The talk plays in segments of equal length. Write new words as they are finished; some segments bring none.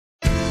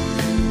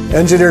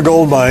Engineer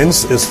Gold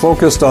Mines is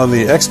focused on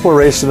the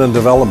exploration and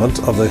development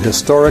of the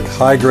historic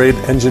high-grade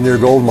Engineer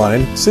Gold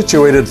Mine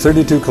situated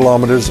 32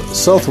 kilometers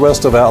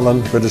southwest of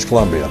Atlin, British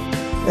Columbia.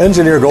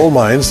 Engineer Gold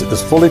Mines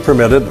is fully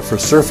permitted for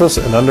surface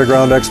and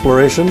underground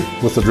exploration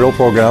with the drill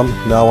program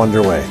now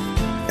underway.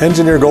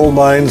 Engineer Gold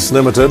Mines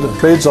Limited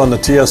trades on the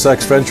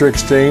TSX Venture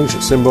Exchange,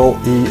 symbol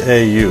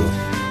EAU.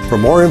 For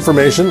more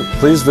information,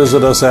 please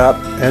visit us at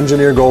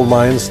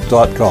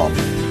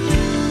engineergoldmines.com.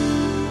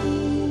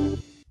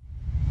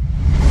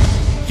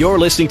 You're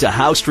listening to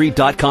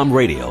HowStreet.com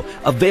radio,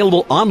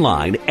 available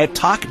online at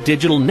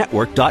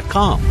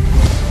TalkDigitalNetwork.com.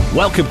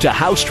 Welcome to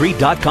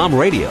HowStreet.com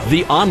radio,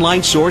 the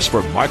online source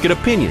for market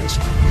opinions.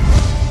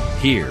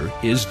 Here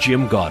is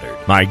Jim Goddard.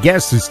 My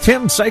guest is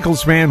Tim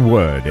Cyclesman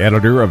Wood,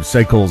 editor of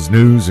Cycles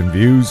News and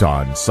Views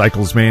on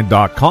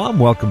Cyclesman.com.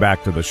 Welcome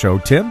back to the show,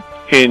 Tim.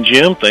 Hey, and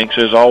Jim, thanks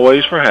as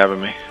always for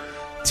having me.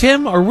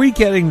 Tim, are we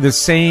getting the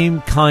same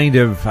kind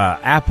of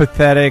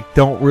apathetic,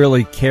 don't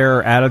really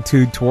care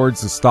attitude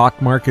towards the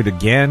stock market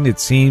again? It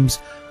seems,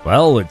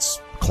 well,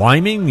 it's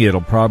climbing. It'll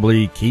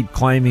probably keep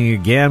climbing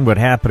again. What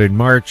happened in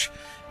March,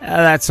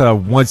 that's a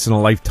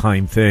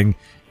once-in-a-lifetime thing.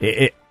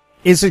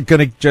 Is it going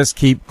to just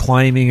keep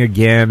climbing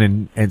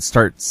again and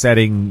start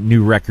setting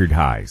new record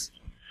highs?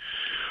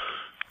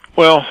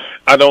 Well,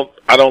 I don't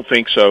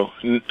think so.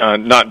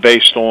 Not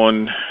based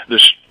on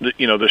this,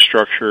 the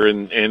structure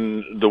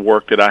and the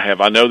work that I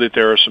have. I know that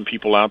there are some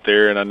people out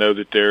there, and I know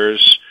that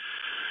there's,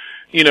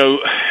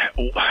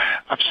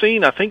 I've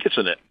seen. I think it's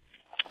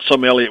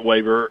some Elliott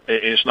waiver.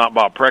 It's not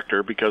Bob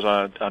Prechter because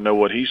I know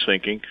what he's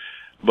thinking,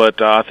 but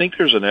I think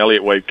there's an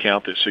Elliott wave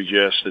count that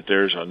suggests that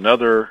there's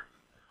another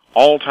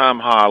all-time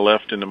high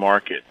left in the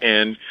market,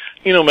 and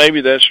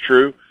maybe that's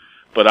true,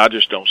 but I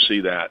just don't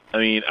see that. I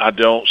mean, I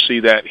don't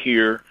see that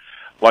here.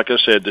 Like I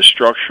said, the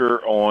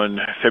structure on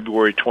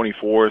February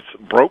 24th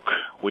broke.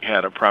 We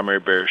had a primary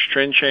bearish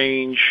trend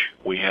change.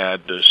 We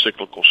had the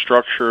cyclical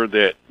structure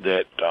that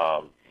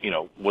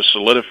was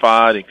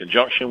solidified in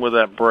conjunction with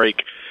that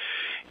break.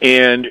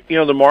 And,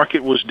 the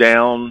market was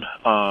down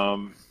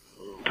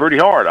pretty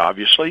hard,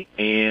 obviously,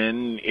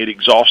 and it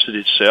exhausted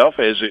itself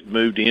as it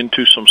moved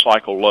into some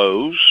cycle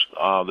lows.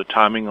 The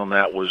timing on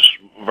that was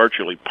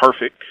virtually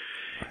perfect.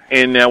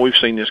 And now we've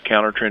seen this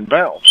counter trend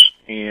bounce.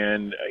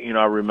 And,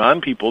 I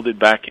remind people that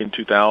back in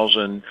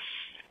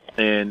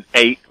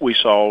 2008, we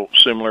saw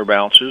similar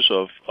bounces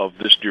of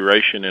this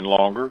duration and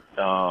longer.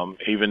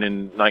 Even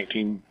in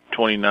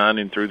 1929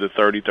 and through the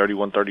 30,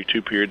 31,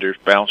 32 period, there's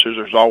bounces.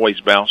 There's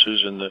always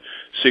bounces. In the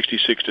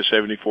 66 to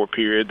 74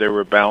 period, there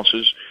were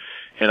bounces.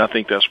 And I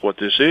think that's what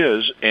this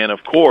is. And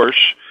of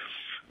course,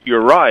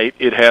 you're right.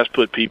 It has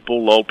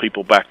lulled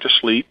people back to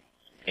sleep.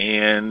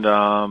 And,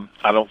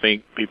 I don't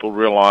think people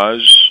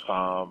realize,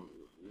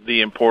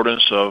 the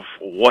importance of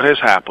what has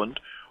happened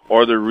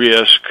or the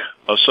risk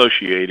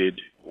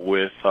associated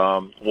with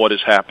what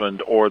has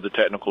happened or the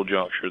technical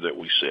juncture that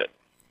we sit.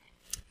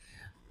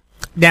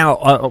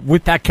 Now,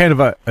 with that kind of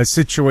a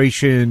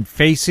situation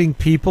facing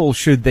people,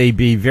 should they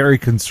be very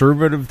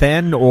conservative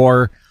then,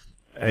 or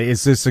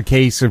is this a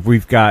case of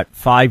we've got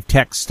 5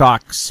 tech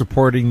stocks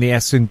supporting the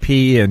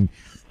S&P, and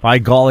by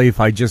golly, if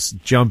I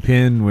just jump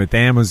in with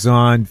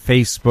Amazon,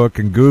 Facebook,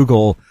 and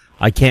Google,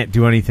 I can't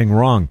do anything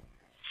wrong?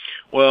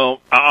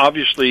 Well,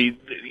 obviously,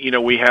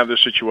 we have the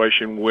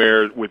situation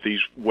where with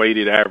these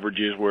weighted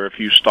averages where a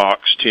few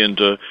stocks tend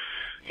to,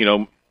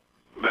 I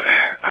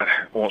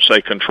won't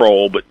say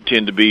control, but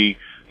tend to be,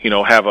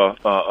 have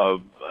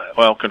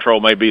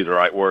control may be the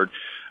right word,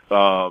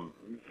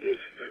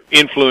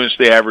 influence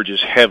the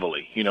averages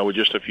heavily, with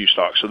just a few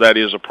stocks. So that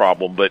is a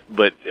problem. But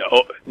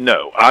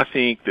no, I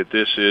think that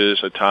this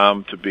is a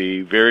time to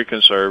be very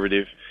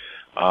conservative.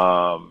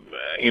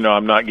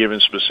 I'm not giving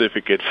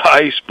specific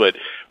advice, but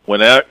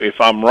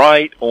if I'm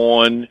right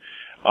on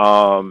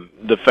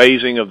the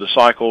phasing of the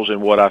cycles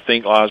and what I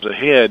think lies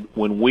ahead,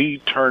 when we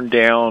turn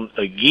down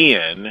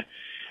again,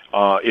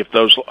 if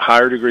those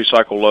higher degree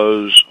cycle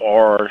lows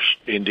are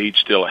indeed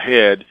still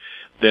ahead,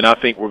 then I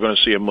think we're going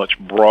to see a much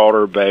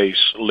broader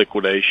base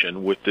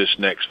liquidation with this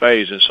next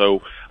phase. And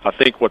so I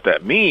think what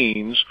that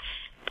means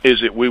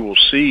is that we will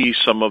see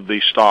some of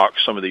these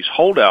stocks, some of these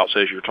holdouts,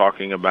 as you're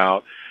talking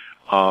about,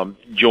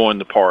 join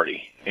the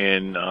party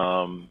and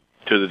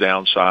to the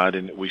downside,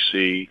 and we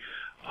see,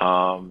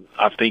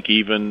 I think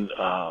even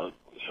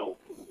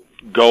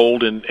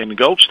gold and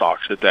gold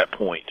stocks at that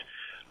point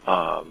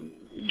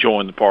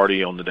join the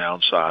party on the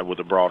downside with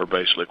a broader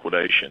base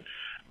liquidation.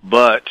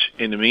 But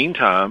in the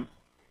meantime,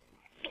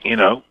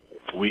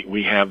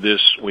 we have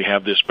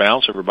this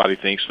bounce. Everybody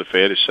thinks the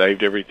Fed has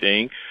saved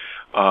everything.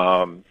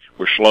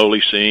 We're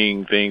slowly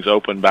seeing things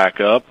open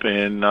back up,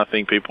 and I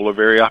think people are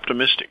very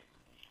optimistic.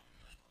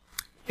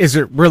 Is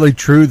it really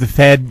true the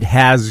Fed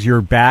has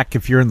your back?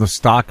 If you're in the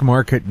stock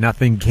market,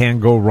 nothing can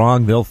go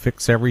wrong. They'll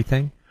fix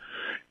everything?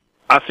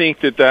 I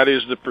think that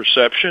is the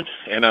perception,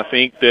 and I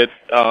think that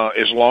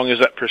as long as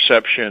that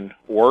perception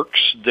works,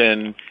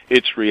 then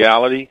it's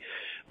reality.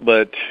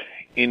 But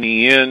in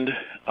the end,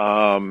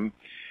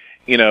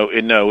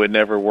 it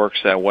never works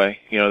that way.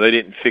 They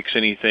didn't fix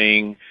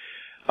anything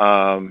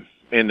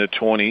in the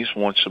 20s.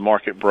 Once the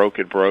market broke,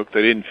 it broke.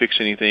 They didn't fix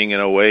anything in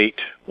 '08.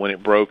 When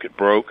it broke, it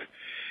broke.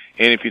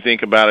 And if you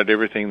think about it,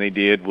 everything they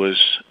did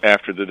was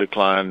after the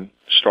decline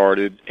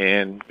started,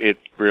 and it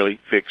really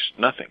fixed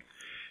nothing.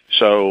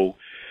 So,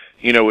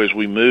 as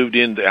we moved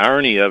in, the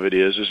irony of it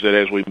is that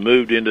as we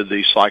moved into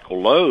these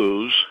cycle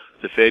lows,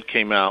 the Fed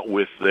came out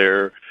with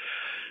their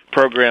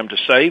program to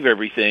save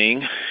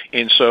everything.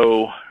 And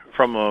so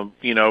from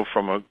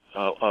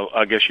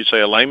I guess you'd say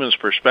a layman's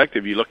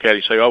perspective, you look at it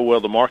and say, oh,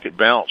 well, the market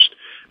bounced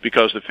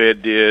because the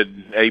Fed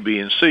did A, B,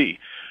 and C.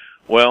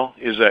 Well,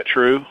 is that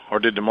true? Or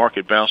did the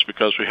market bounce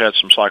because we had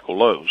some cycle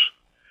lows?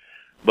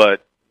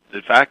 But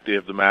the fact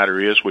of the matter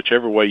is,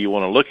 whichever way you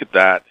want to look at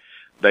that,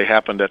 they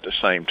happened at the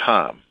same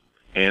time.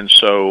 And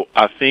so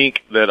I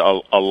think that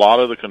a lot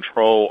of the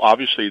control,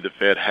 obviously the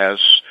Fed has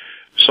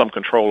some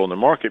control on the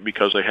market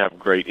because they have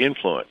great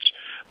influence.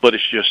 But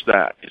it's just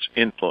that. It's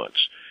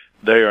influence.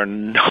 They are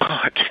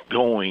not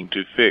going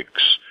to fix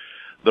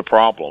the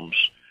problems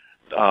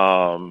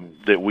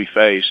that we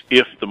face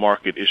if the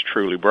market is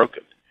truly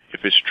broken.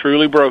 If it's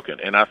truly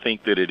broken, and I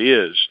think that it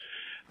is,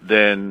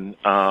 then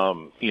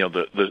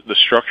the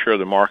structure of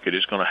the market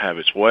is going to have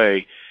its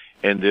way,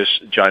 and this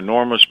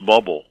ginormous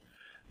bubble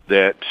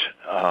that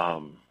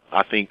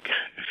I think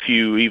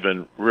few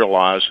even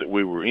realize that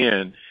we were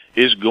in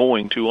is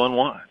going to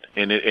unwind,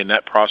 and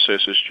that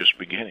process is just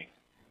beginning.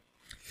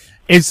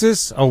 Is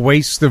this a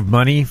waste of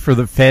money for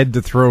the Fed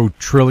to throw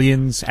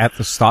trillions at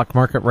the stock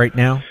market right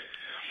now?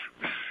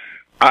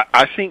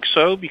 I think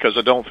so, because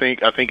I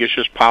think it's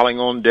just piling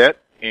on debt,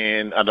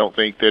 and I don't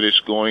think that it's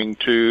going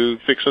to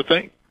fix a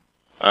thing.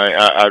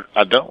 I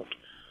don't.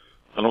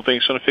 I don't think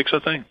it's going to fix a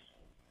thing.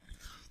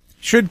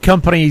 Should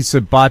companies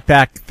have bought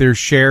back their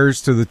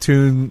shares to the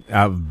tune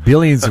of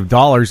billions of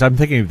dollars? I'm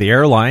thinking of the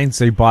airlines.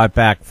 They bought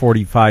back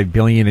 $45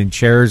 billion in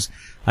shares.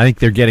 I think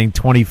they're getting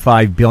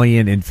 $25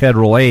 billion in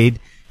federal aid.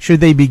 Should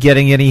they be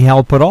getting any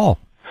help at all?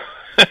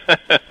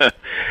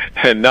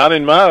 Not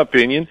in my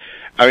opinion.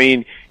 I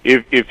mean,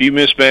 if you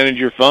mismanage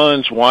your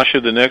funds, why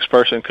should the next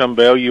person come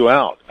bail you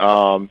out?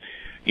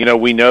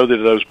 We know that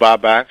those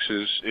buybacks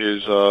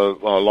is a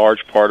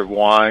large part of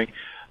why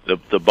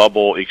the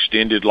bubble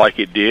extended like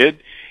it did.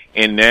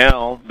 And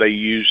now they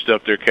used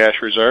up their cash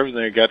reserves and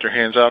they got their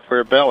hands out for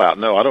a bailout.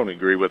 No, I don't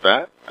agree with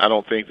that. I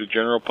don't think the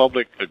general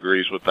public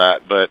agrees with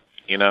that. But,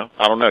 I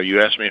don't know.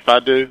 You ask me if I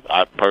do.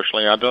 I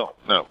don't.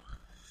 No.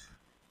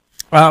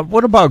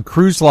 What about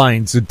cruise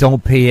lines that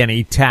don't pay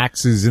any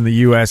taxes in the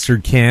U.S. or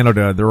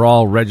Canada? They're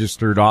all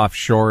registered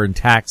offshore in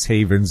tax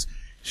havens.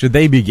 Should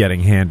they be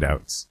getting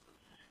handouts?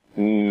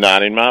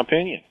 Not in my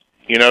opinion.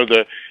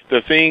 The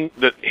thing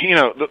that,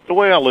 the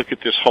way I look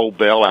at this whole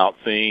bailout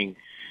thing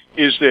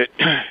is that,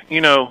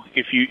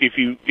 if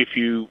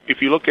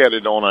you look at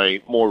it on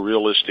a more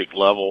realistic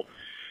level,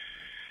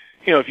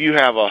 if you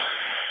have a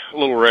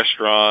little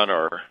restaurant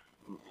or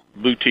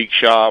boutique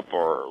shop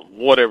or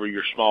whatever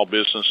your small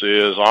business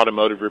is,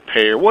 automotive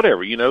repair,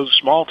 whatever,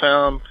 small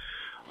town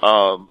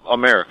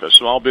America,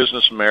 small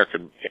business America,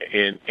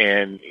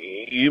 and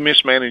you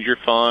mismanage your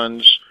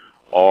funds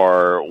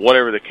or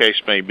whatever the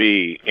case may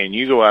be, and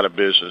you go out of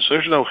business,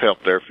 there's no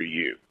help there for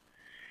you.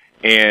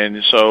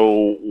 And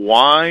so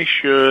why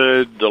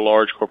should the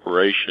large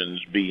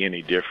corporations be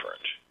any different?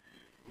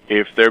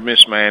 If they're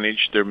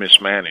mismanaged, they're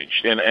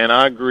mismanaged. And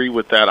I agree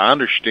with that. I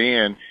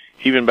understand,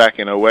 even back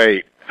in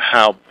 '08,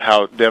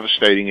 how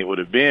devastating it would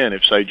have been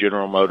if, say,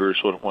 General Motors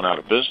would have went out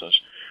of business.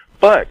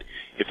 But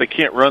if they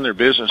can't run their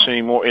business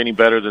any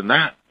better than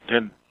that,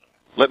 then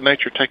let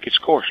nature take its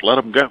course. Let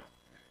them go.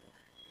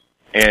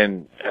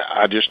 And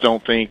I just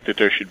don't think that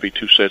there should be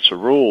two sets of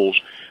rules.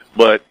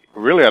 But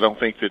really, I don't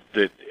think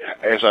that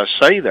as I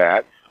say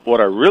that, what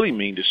I really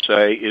mean to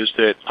say is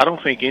that I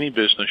don't think any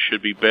business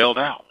should be bailed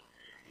out.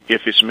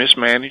 If it's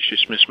mismanaged,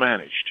 it's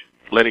mismanaged.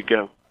 Let it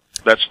go.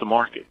 That's the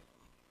market.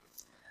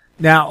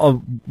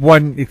 Now,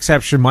 one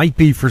exception might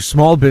be for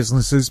small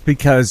businesses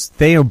because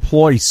they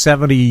employ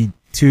 72%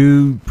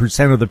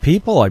 of the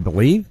people, I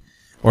believe,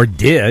 or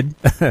did,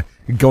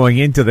 going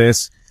into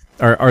this.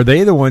 Are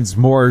they the ones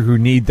more who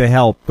need the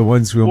help, the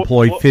ones who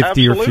employ 50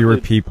 absolutely. Or fewer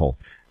people?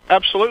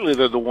 Absolutely,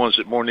 they're the ones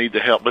that more need the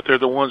help, but they're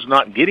the ones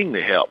not getting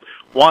the help.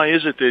 Why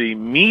is it that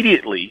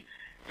immediately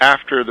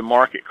after the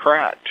market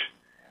cracked,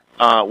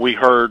 we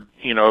heard,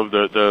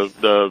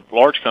 the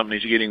large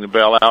companies getting the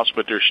bailouts,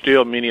 but there's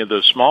still many of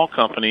the small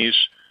companies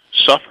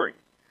suffering?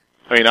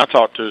 I mean, I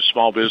talk to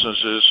small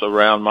businesses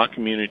around my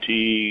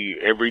community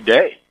every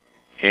day,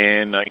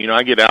 and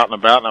I get out and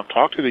about and I've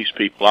talked to these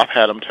people. I've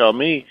had them tell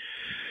me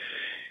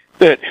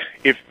that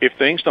if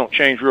things don't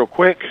change real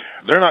quick,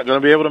 they're not going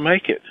to be able to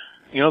make it.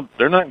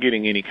 They're not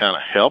getting any kind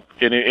of help,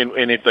 and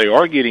if they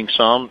are getting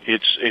some,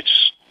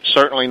 it's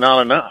certainly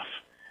not enough.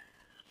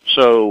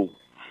 So,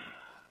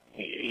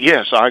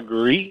 yes, I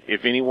agree.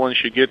 If anyone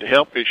should get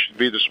help, it should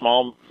be the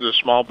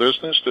small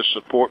business to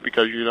support,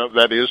 because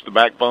that is the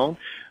backbone.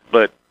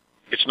 But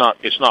it's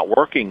not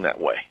working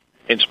that way.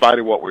 In spite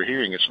of what we're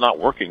hearing, it's not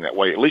working that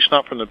way. At least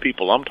not from the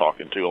people I'm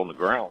talking to on the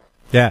ground.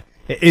 Yeah,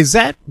 is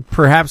that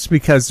perhaps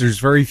because there's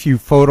very few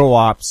photo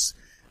ops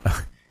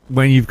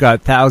when you've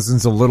got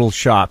thousands of little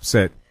shops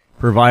that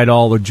provide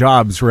all the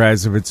jobs,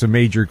 whereas if it's a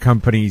major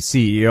company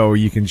CEO,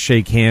 you can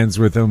shake hands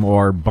with them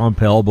or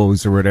bump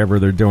elbows or whatever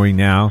they're doing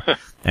now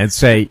and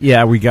say,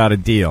 yeah, we got a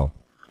deal.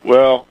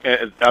 Well,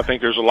 I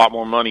think there's a lot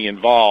more money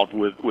involved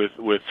with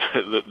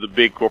the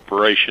big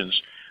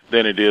corporations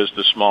than it is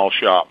the small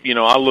shop.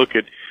 I look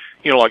at,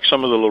 like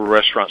some of the little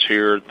restaurants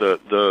here,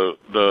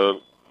 the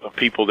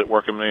people that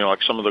work in,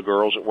 like some of the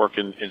girls that work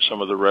in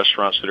some of the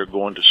restaurants that are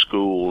going to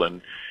school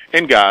and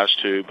guys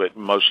too, but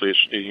mostly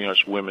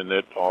it's women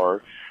that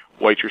are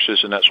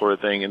waitresses and that sort of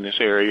thing in this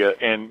area.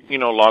 And,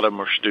 a lot of them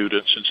are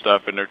students and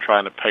stuff, and they're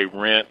trying to pay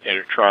rent, and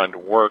they're trying to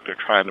work, they're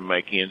trying to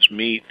make ends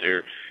meet.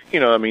 They're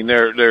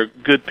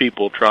good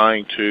people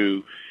trying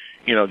to,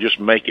 just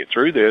make it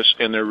through this,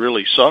 and they're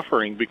really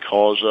suffering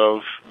because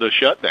of the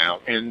shutdown.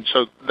 And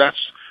so that's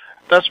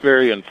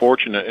very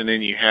unfortunate. And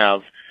then you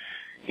have,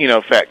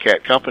 fat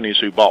cat companies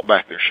who bought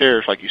back their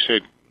shares, like you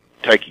said,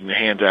 taking the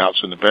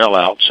handouts and the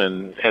bailouts,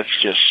 and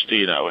it's just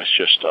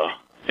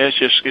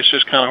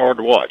kind of hard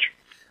to watch.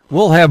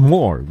 We'll have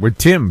more with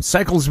Tim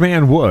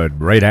Cyclesman Wood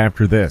right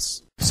after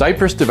this.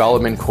 Cypress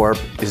Development Corp.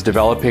 is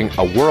developing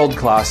a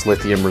world-class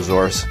lithium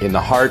resource in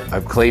the heart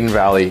of Clayton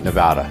Valley,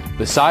 Nevada.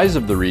 The size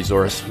of the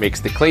resource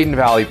makes the Clayton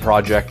Valley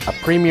project a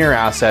premier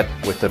asset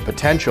with the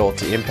potential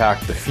to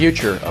impact the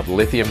future of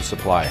lithium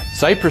supply.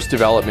 Cypress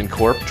Development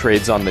Corp.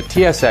 trades on the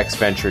TSX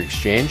Venture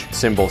Exchange,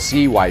 symbol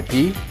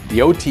CYP, the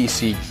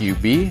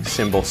OTCQB,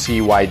 symbol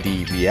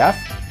CYDVF,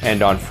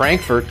 and on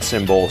Frankfurt,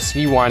 symbol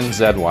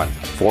C1Z1.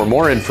 For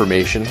more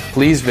information,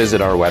 please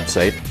visit our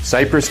website,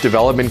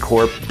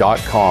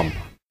 cypressdevelopmentcorp.com.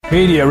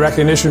 Media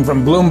recognition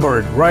from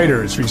Bloomberg,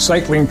 Reuters,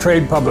 recycling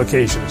trade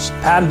publications,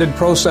 patented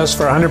process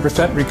for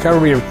 100%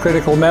 recovery of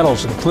critical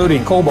metals,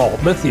 including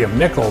cobalt, lithium,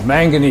 nickel,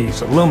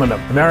 manganese, aluminum.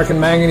 American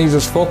Manganese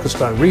is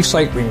focused on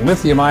recycling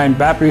lithium-ion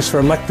batteries for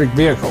electric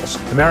vehicles.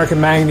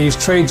 American Manganese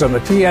trades on the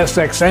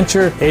TSX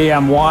Venture,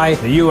 AMY,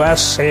 the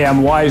US,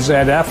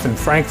 AMYZF, and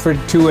Frankfurt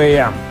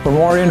 2AM. For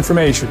more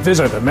information,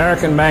 visit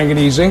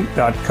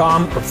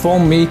AmericanManganeseInc.com or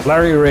phone me,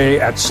 Larry Ray,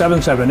 at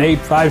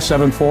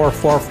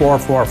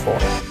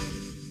 778-574-4444.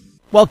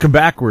 Welcome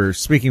back. We're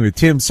speaking with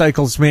Tim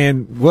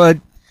Cyclesman Wood.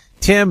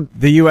 Tim,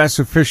 the U.S.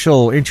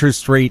 official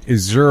interest rate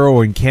is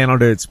 0. In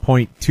Canada, it's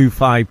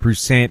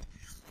 0.25%.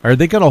 Are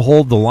they going to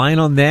hold the line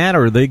on that,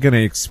 or are they going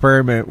to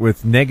experiment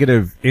with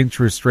negative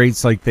interest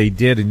rates like they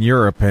did in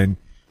Europe? And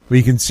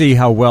we can see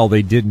how well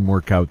they didn't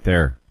work out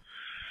there.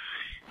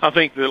 I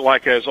think that,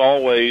 like as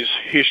always,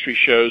 history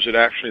shows that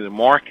actually the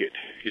market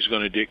is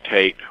going to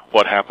dictate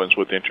what happens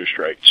with interest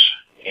rates.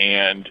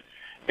 And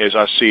as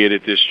I see it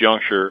at this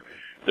juncture,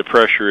 the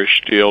pressure is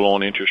still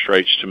on interest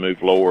rates to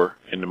move lower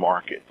in the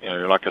market.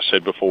 Like I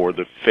said before,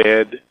 the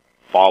Fed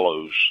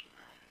follows.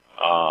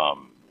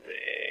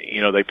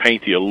 They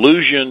paint the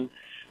illusion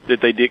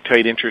that they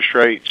dictate interest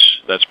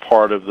rates. That's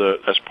part of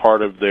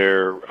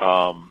their,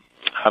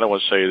 how do I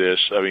say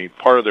this? I mean,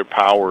 part of their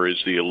power is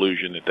the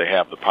illusion that they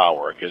have the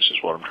power, I guess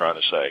is what I'm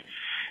trying to say.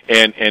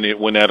 And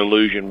when that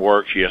illusion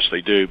works, yes, they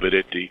do. But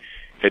at the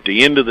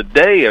end of the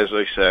day, as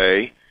they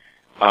say,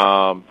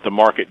 the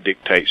market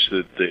dictates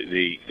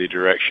the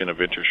direction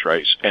of interest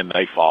rates, and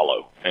they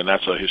follow, and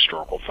that's a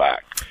historical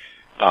fact.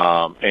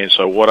 And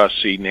so what I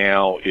see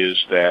now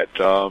is that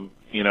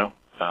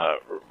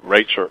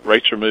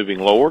rates are moving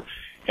lower,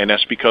 and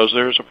that's because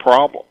there's a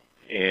problem.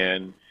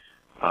 And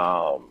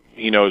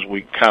as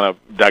we kind of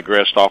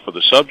digressed off of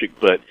the subject,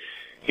 but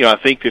I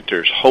think that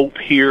there's hope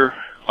here.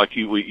 Like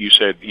you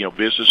said,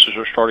 businesses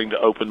are starting to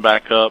open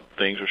back up.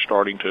 Things are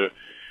starting to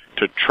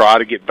try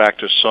to get back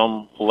to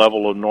some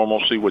level of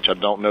normalcy, which I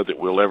don't know that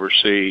we'll ever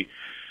see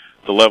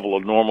the level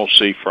of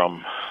normalcy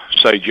from,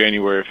 say,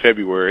 January or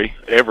February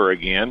ever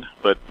again,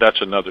 but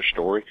that's another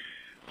story.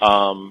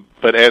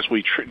 But as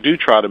we do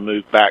try to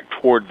move back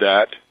toward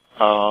that,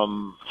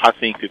 I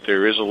think that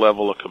there is a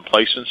level of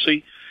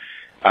complacency.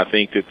 I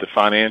think that the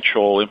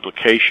financial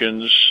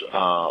implications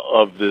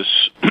of this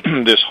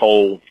this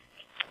whole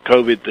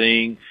COVID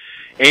thing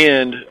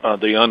and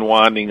the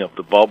unwinding of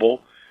the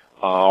bubble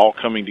all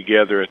coming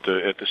together at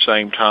the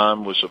same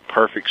time was a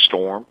perfect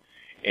storm,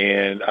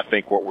 and I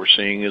think what we're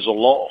seeing is a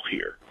lull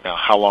here. Now,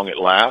 how long it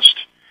lasts,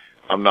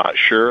 I'm not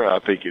sure. I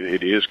think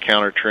it is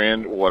counter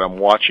trend. What I'm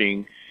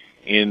watching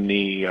in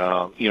the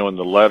in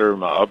the letter,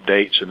 my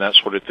updates and that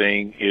sort of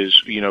thing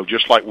is,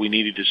 just like we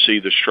needed to see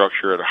the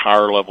structure at a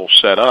higher level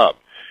set up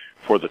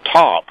for the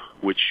top,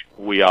 which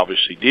we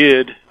obviously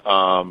did.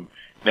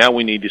 Now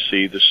we need to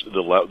see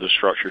the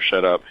structure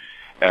set up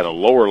at a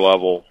lower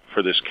level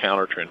for this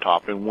counter trend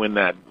top, and when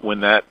that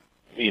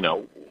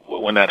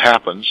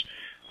happens,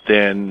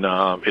 then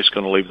it's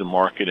going to leave the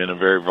market in a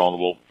very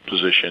vulnerable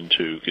position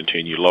to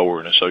continue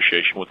lower in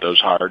association with those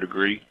higher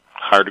degree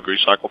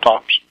cycle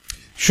tops.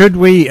 Should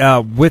we,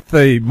 with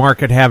the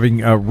market having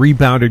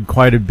rebounded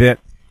quite a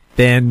bit,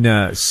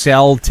 then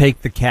sell,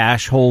 take the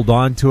cash, hold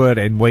on to it,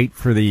 and wait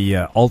for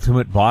the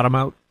ultimate bottom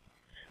out?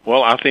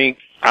 Well, I think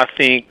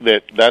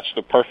that that's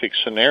the perfect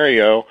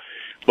scenario,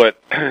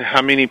 but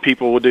how many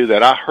people will do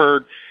that? I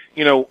heard.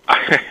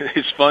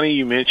 It's funny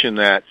you mentioned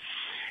that.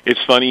 It's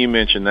funny you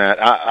mentioned that.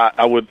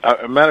 I would,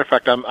 a matter of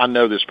fact, I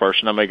know this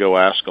person. I may go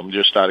ask them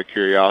just out of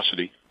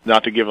curiosity,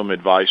 not to give them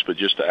advice, but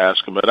just to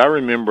ask them. But I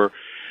remember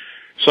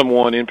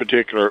someone in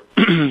particular,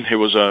 it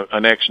was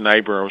an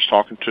ex-neighbor I was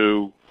talking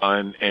to,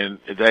 and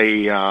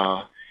they,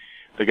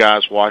 the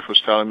guy's wife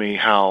was telling me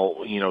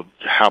how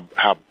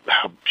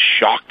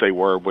shocked they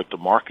were with the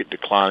market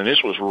decline. And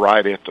this was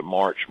right at the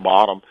March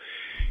bottom.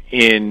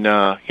 And,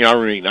 I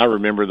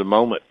remember the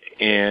moment.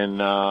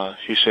 And,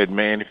 she said,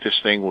 man, if this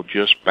thing will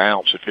just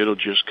bounce, if it'll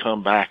just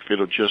come back, if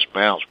it'll just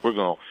bounce, we're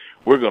going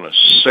to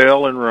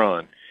sell and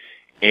run.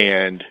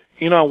 And,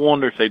 I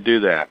wonder if they do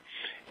that.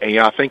 And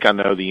I think I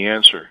know the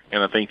answer.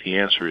 And I think the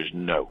answer is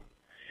no.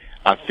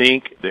 I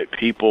think that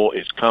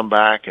it's come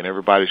back and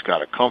everybody's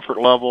got a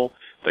comfort level.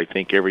 They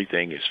think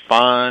everything is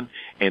fine.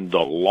 And the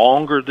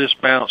longer this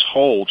bounce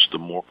holds, the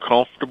more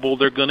comfortable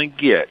they're going to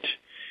get.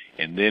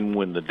 And then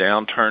when the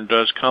downturn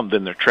does come,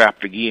 then they're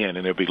trapped again,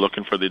 and they'll be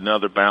looking for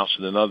another bounce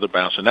and another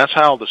bounce. And that's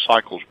how the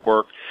cycles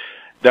work.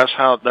 That's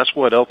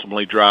what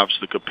ultimately drives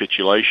the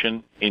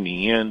capitulation in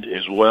the end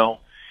as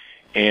well.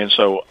 And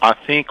so I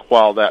think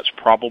while that's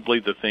probably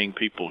the thing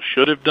people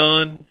should have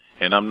done,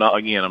 and I'm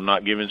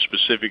not giving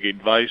specific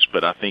advice,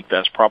 but I think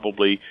that's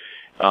probably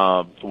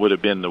would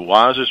have been the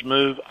wisest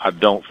move. I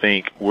don't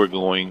think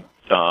the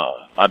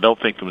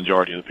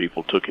majority of the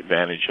people took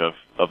advantage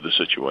of the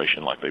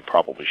situation like they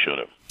probably should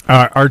have.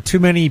 Are too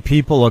many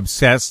people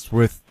obsessed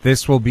with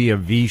this will be a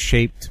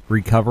V-shaped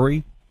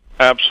recovery?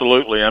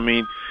 Absolutely. I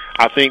mean,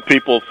 I think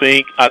people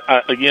think,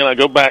 I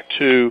go back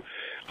to,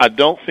 I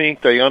don't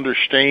think they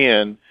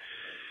understand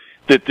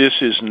that this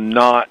is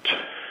not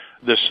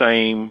the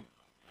same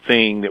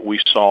thing that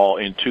we saw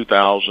in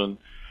 2000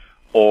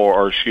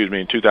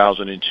 in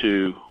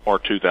 2002 or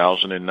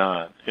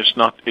 2009. This is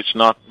not the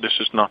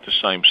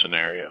same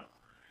scenario.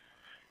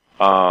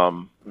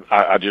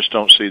 I just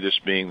don't see this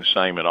being the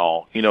same at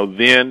all.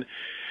 Then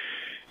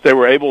they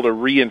were able to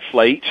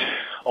reinflate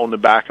on the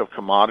back of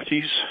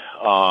commodities.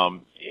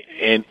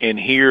 And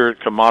here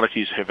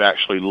commodities have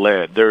actually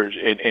led.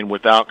 And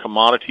without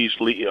commodities,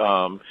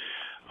 without,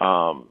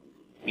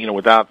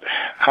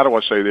 how do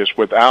I say this?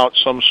 Without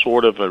some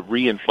sort of a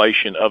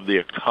reinflation of the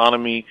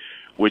economy,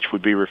 which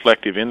would be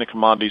reflective in the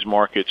commodities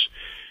markets,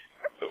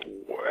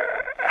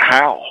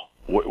 how?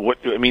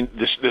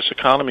 This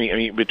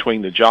economy,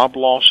 between the job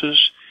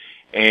losses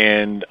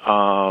and,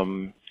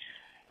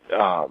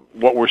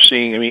 what we're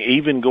seeing,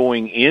 even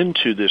going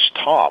into this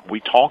top, we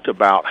talked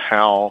about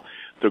how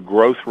the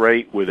growth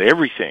rate with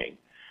everything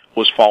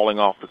was falling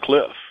off the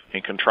cliff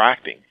and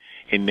contracting.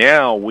 And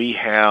now we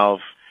have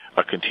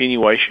a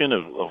continuation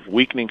of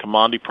weakening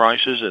commodity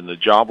prices and the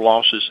job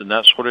losses and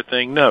that sort of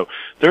thing. No,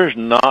 there's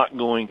not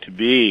going to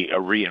be a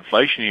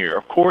reinflation here.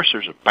 Of course,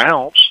 there's a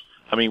bounce.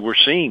 We're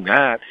seeing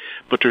that,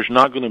 but there's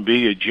not going to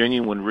be a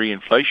genuine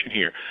reinflation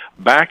here.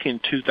 Back in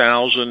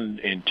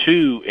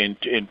 2002,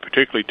 and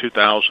particularly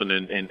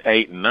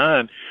 2008 and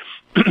 9,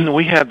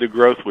 we had the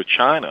growth with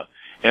China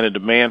and a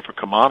demand for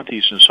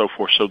commodities and so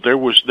forth. So there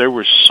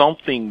was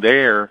something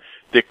there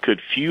that could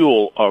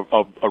fuel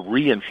a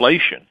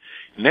reinflation.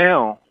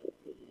 Now,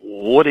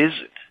 what is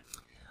it?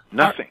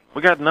 Nothing.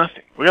 We got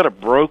nothing. We got a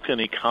broken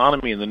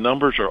economy, and the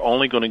numbers are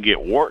only going to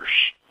get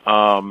worse.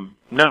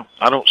 No,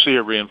 I don't see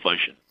a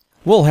reinflation.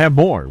 We'll have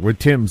more with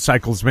Tim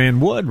Cyclesman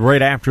Wood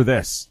right after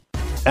this.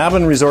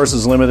 Avon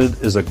Resources Limited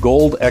is a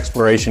gold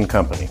exploration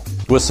company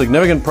with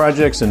significant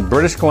projects in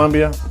British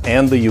Columbia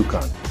and the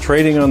Yukon.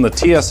 Trading on the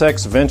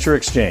TSX Venture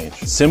Exchange,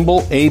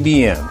 symbol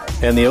ABN,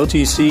 and the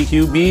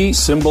OTCQB,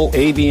 symbol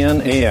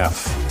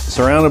ABNAF.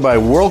 Surrounded by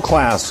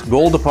world-class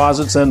gold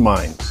deposits and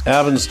mines,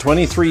 Avon's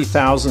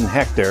 23,000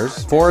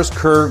 hectares Forest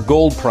Kerr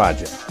Gold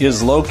Project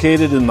is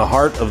located in the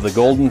heart of the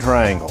Golden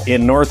Triangle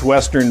in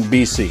northwestern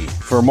BC.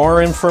 For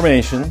more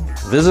information,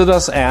 visit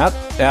us at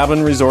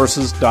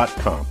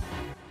avonresources.com.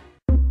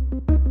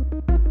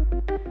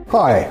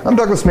 Hi, I'm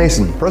Douglas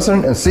Mason,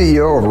 President and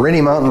CEO of Rainy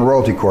Mountain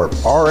Royalty Corp.,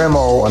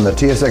 RMO, on the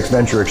TSX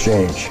Venture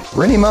Exchange.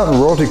 Rainy Mountain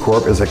Royalty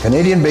Corp. is a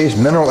Canadian-based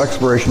mineral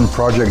exploration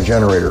project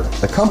generator.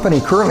 The company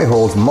currently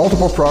holds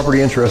multiple property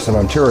interests in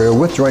Ontario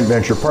with joint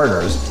venture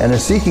partners and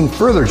is seeking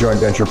further joint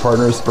venture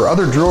partners for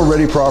other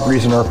drill-ready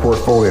properties in our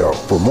portfolio.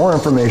 For more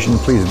information,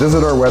 please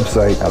visit our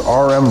website at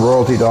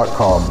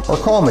rmroyalty.com or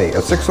call me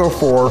at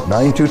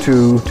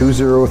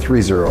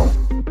 604-922-2030.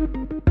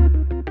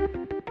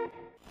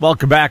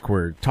 Welcome back.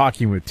 We're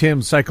talking with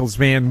Tim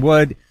Cyclesman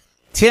Wood.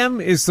 Tim,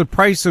 is the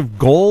price of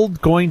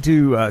gold going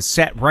to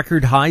set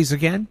record highs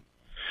again?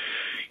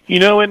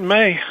 It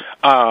may.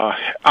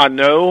 I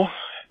know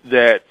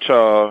that,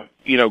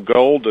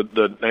 gold,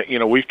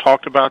 we've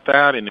talked about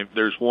that, and if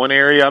there's one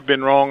area I've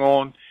been wrong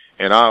on,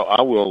 and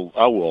I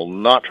will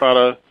not try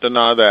to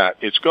deny that,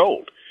 it's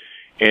gold.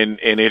 And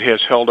it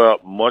has held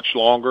up much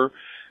longer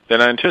than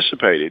I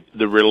anticipated.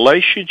 The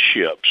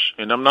relationships,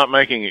 and I'm not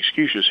making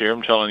excuses here,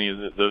 I'm telling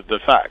you the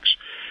facts.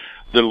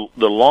 The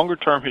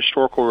longer-term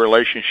historical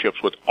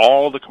relationships with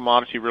all the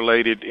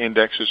commodity-related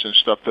indexes and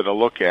stuff that I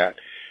look at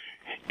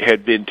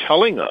had been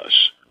telling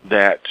us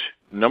that,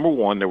 number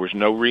one, there was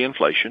no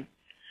reinflation.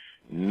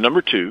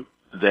 Number two,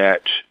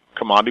 that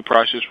commodity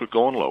prices were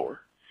going lower.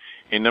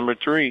 And number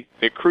three,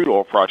 that crude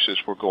oil prices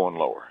were going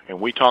lower. And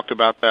we talked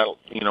about that,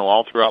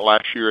 all throughout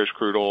last year as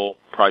crude oil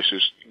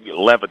prices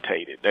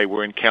levitated. They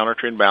were in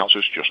counter-trend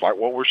bounces, just like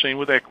what we're seeing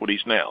with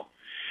equities now.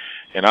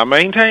 And I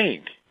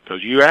maintained,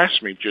 because you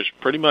asked me just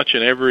pretty much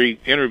in every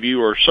interview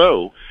or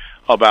so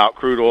about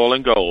crude oil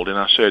and gold. And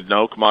I said,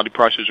 no, commodity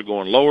prices are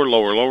going lower,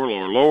 lower, lower,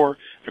 lower, lower.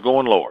 They're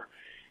going lower.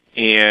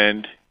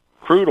 And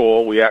crude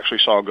oil, we actually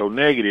saw go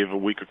negative a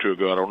week or two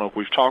ago. I don't know if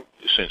we've talked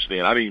since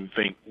then. I didn't even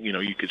think,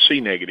 you could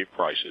see negative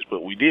prices,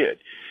 but we did.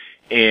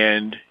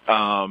 And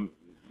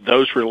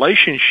those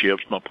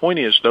relationships, my point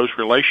is, those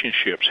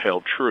relationships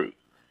held true.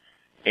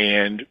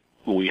 And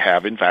we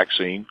have, in fact,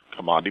 seen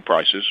commodity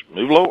prices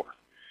move lower.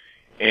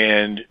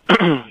 And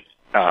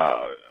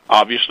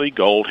obviously,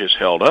 gold has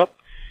held up,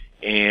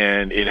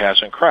 and it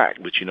hasn't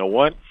cracked. But you know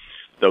what?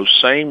 Those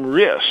same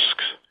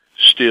risks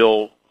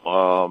still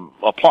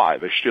apply.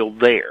 They're still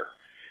there.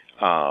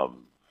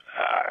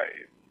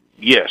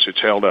 Yes,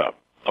 it's held up.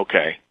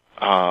 Okay.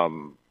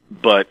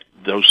 But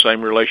those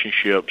same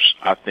relationships,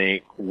 I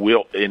think,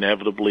 will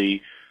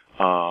inevitably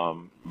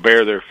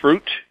bear their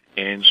fruit.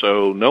 And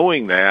so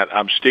knowing that,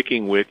 I'm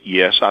sticking with,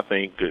 yes, I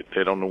think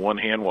that on the one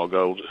hand, while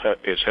gold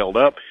is held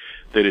up,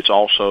 that it's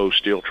also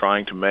still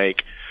trying to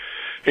make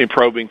in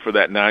probing for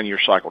that 9-year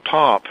cycle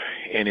top.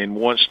 And then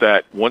once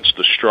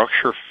the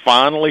structure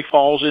finally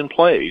falls in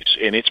place,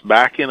 and it's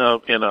back in a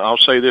I'll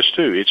say this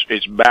too,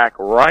 it's back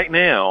right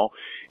now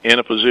in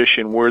a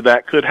position where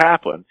that could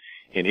happen.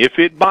 And if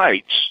it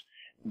bites,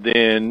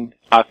 then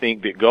I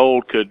think that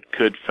gold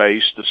could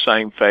face the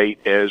same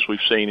fate as we've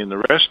seen in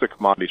the rest of the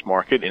commodities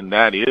market, and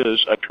that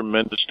is a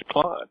tremendous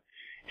decline.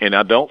 And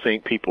I don't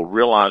think people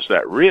realize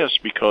that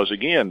risk because,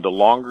 again, the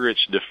longer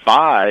it's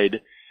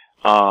defied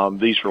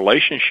these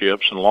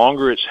relationships and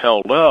longer it's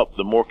held up,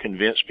 the more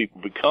convinced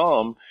people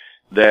become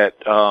that,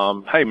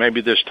 hey, maybe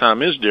this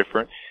time is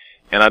different.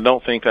 And I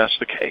don't think that's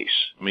the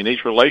case. I mean,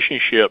 these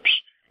relationships,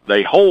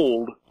 they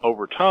hold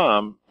over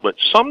time, but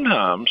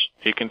sometimes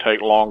it can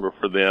take longer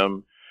for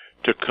them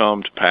to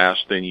come to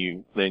pass than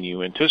you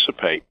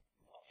anticipate.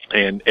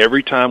 And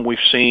every time we've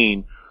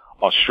seen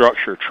a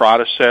structure try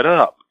to set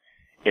up,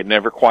 it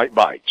never quite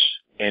bites.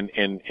 And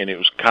it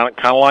was kind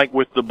of like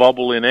with the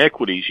bubble in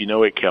equities,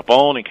 it kept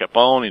on and kept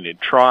on, and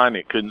it'd try and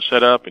it couldn't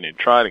set up, and it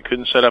tried and it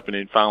couldn't set up, and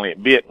then finally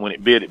it bit. When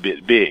it bit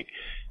big.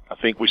 I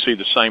think we see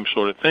the same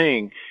sort of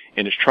thing,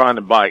 and it's trying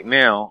to bite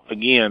now.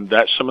 Again,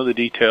 that's some of the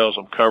details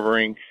I'm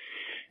covering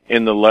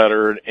in the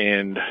letter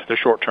and the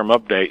short-term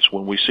updates.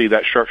 When we see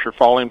that structure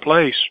fall in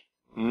place,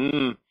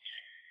 then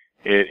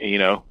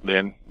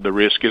the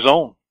risk is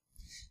on.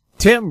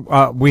 Tim,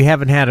 we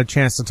haven't had a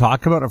chance to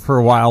talk about it for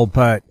a while,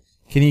 but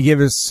can you give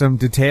us some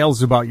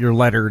details about your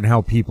letter and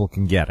how people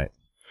can get it?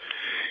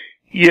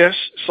 Yes,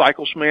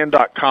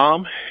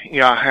 cyclesman.com.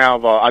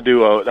 I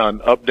do an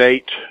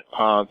update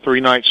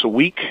 3 nights a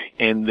week,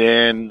 and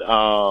then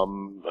a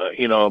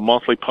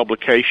monthly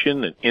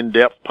publication, an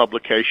in-depth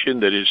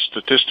publication that is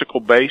statistical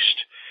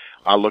based.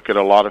 I look at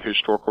a lot of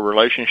historical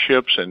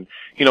relationships, and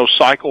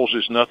cycles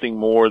is nothing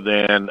more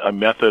than a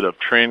method of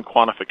trend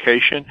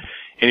quantification.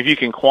 And if you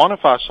can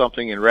quantify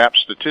something and wrap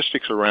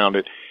statistics around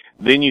it,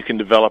 then you can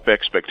develop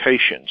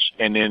expectations.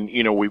 And then,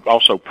 we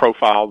also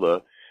profile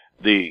the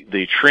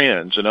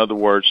trends. In other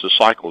words, the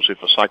cycles.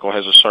 If a cycle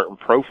has a certain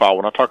profile,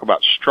 when I talk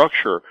about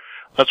structure,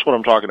 that's what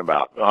I'm talking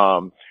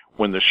about.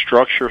 When the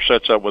structure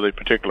sets up with a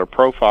particular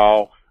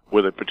profile,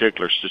 with a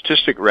particular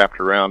statistic wrapped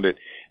around it,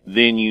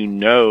 then you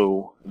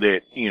know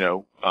that,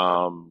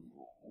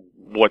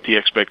 what the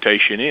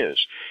expectation is.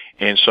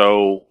 And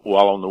so,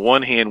 while on the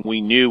one hand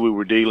we knew we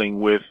were dealing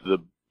with the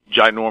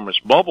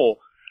ginormous bubble,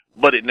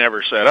 but it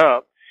never set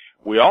up,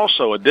 we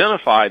also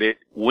identified it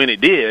when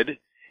it did,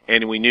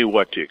 and we knew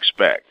what to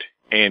expect.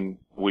 And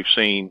we've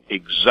seen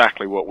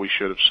exactly what we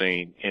should have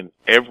seen in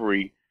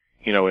every,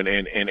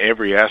 in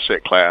every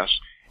asset class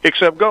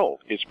except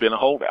gold. It's been a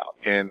holdout.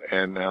 And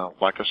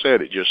like I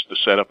said, the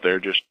setup there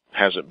just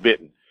hasn't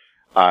bitten.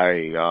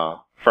 I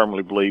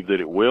firmly believe that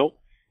it will.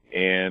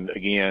 And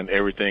again,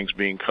 everything's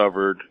being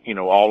covered,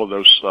 all of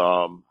those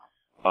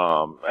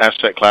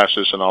asset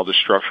classes and all the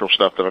structural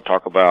stuff that I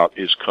talk about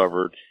is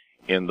covered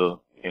in the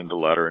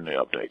letter and the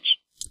updates.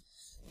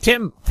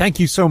 Tim, thank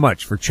you so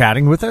much for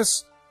chatting with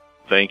us.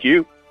 Thank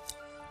you.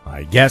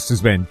 My guest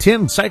has been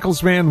Tim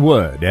Cyclesman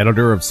Wood,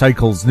 editor of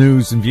Cycles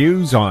News and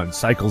Views on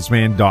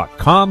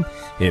cyclesman.com.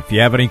 If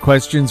you have any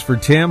questions for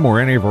Tim or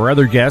any of our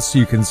other guests,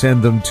 you can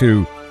send them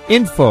to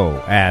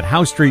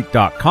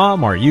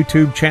info@howstreet.com, our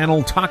YouTube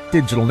channel, Talk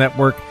Digital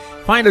Network.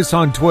 Find us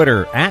on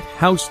Twitter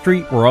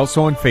 @HowStreet. We're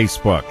also on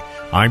Facebook.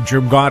 I'm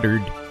Jim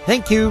Goddard.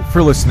 Thank you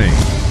for listening.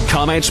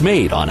 Comments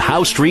made on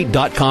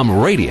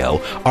HowStreet.com radio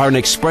are an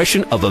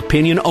expression of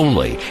opinion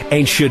only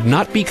and should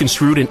not be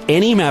construed in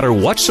any matter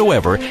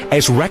whatsoever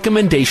as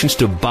recommendations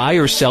to buy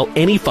or sell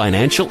any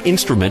financial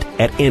instrument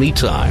at any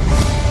time.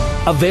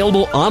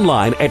 Available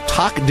online at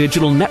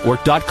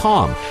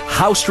TalkDigitalNetwork.com.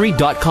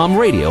 HowStreet.com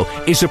radio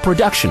is a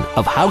production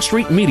of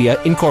HowStreet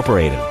Media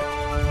Incorporated.